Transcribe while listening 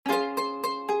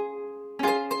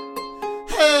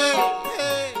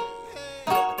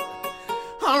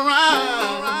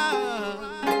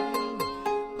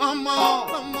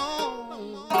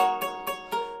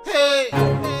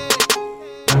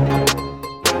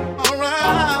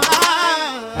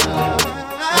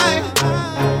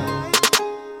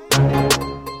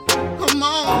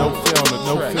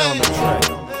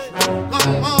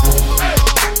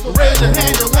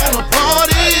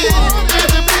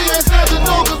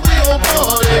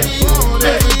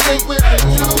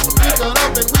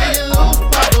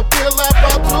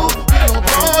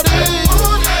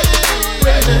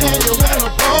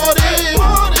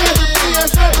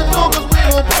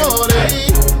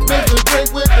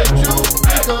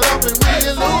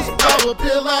a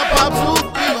pill, I pop two,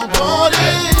 we gon' party.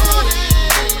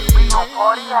 We gon'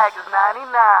 party like it's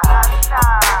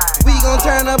 99. We gon'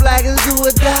 turn up like it's do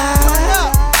or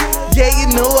die. Yeah, you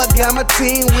know I got my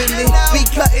team with me. We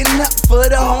cutting up for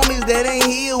the homies that ain't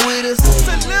here with us.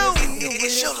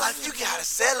 It's your life, you gotta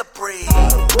celebrate.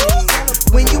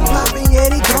 When you poppin', yeah,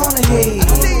 they gonna hate.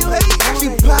 She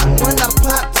pop when I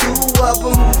pop two of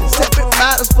them. Separate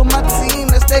bottles for my team,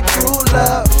 that's that crew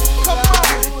love.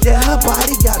 Yeah, her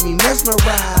body got me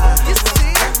mesmerized.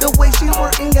 The way she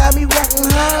working got me wanting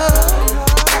her.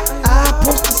 I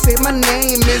supposed to say my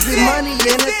name, is it money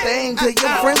and a thing? To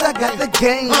your friends, I got the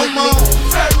gang with me.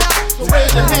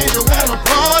 Raise your hand, you wanna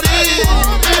party.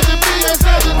 If the BS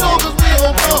has to know, cause we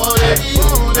gon' party.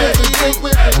 There's a drink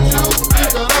with the juice, pick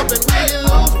it up and we get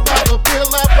loose. Pop a pill,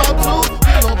 I pop two,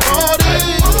 we gon' party.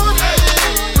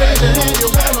 Raise your hand, you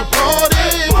wanna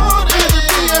party. If the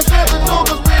BS has to know,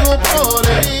 cause we gon'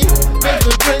 party. There's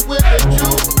a drink with the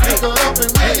juice, pick it up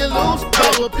and we get loose.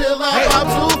 Pop a pill, I pop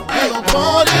two, we gon'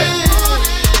 party.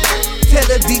 Tell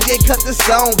the DJ cut the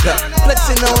song up.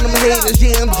 Flexing on them haters,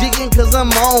 yeah, I'm jigging cause I'm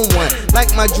on one.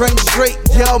 Like my drink straight,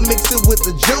 y'all mix it with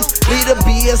the juice. Leave the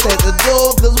BS at the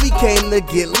door cause we came to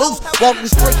get loose.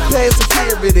 Walking straight past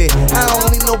security, I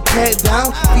don't need no pat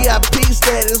down. VIP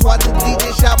status, watch the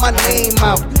DJ shout my name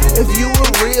out. If you a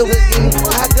real again,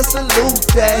 I can salute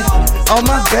that. All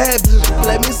my bad bitches,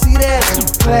 let me see that you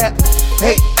clap.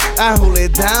 Hey, I hold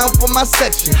it down for my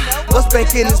section. What's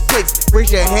back in this place?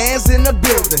 Raise your hands in the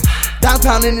building.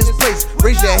 Downtown in this place,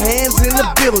 raise your hands in the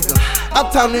building.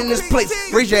 Uptown in this place,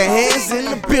 raise your hands in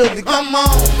the building. Come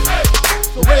on,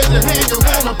 so raise your hand, you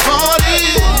wanna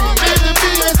party. If the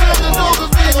BS has to know, cause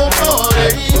we gon'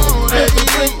 party. There's a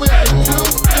drink with the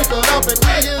juice, pick it up and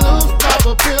we get loose. Pop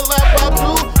a pill, I pop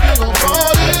two, we gon'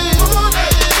 party.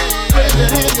 Raise your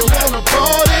hand, you wanna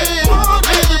party.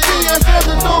 If the BS has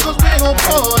to know, cause we gon'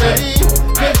 party.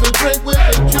 There's a drink with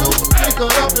the juice, pick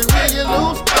it up and we get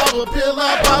loose. Pop a pill,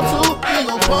 I pop two, we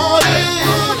gon' party.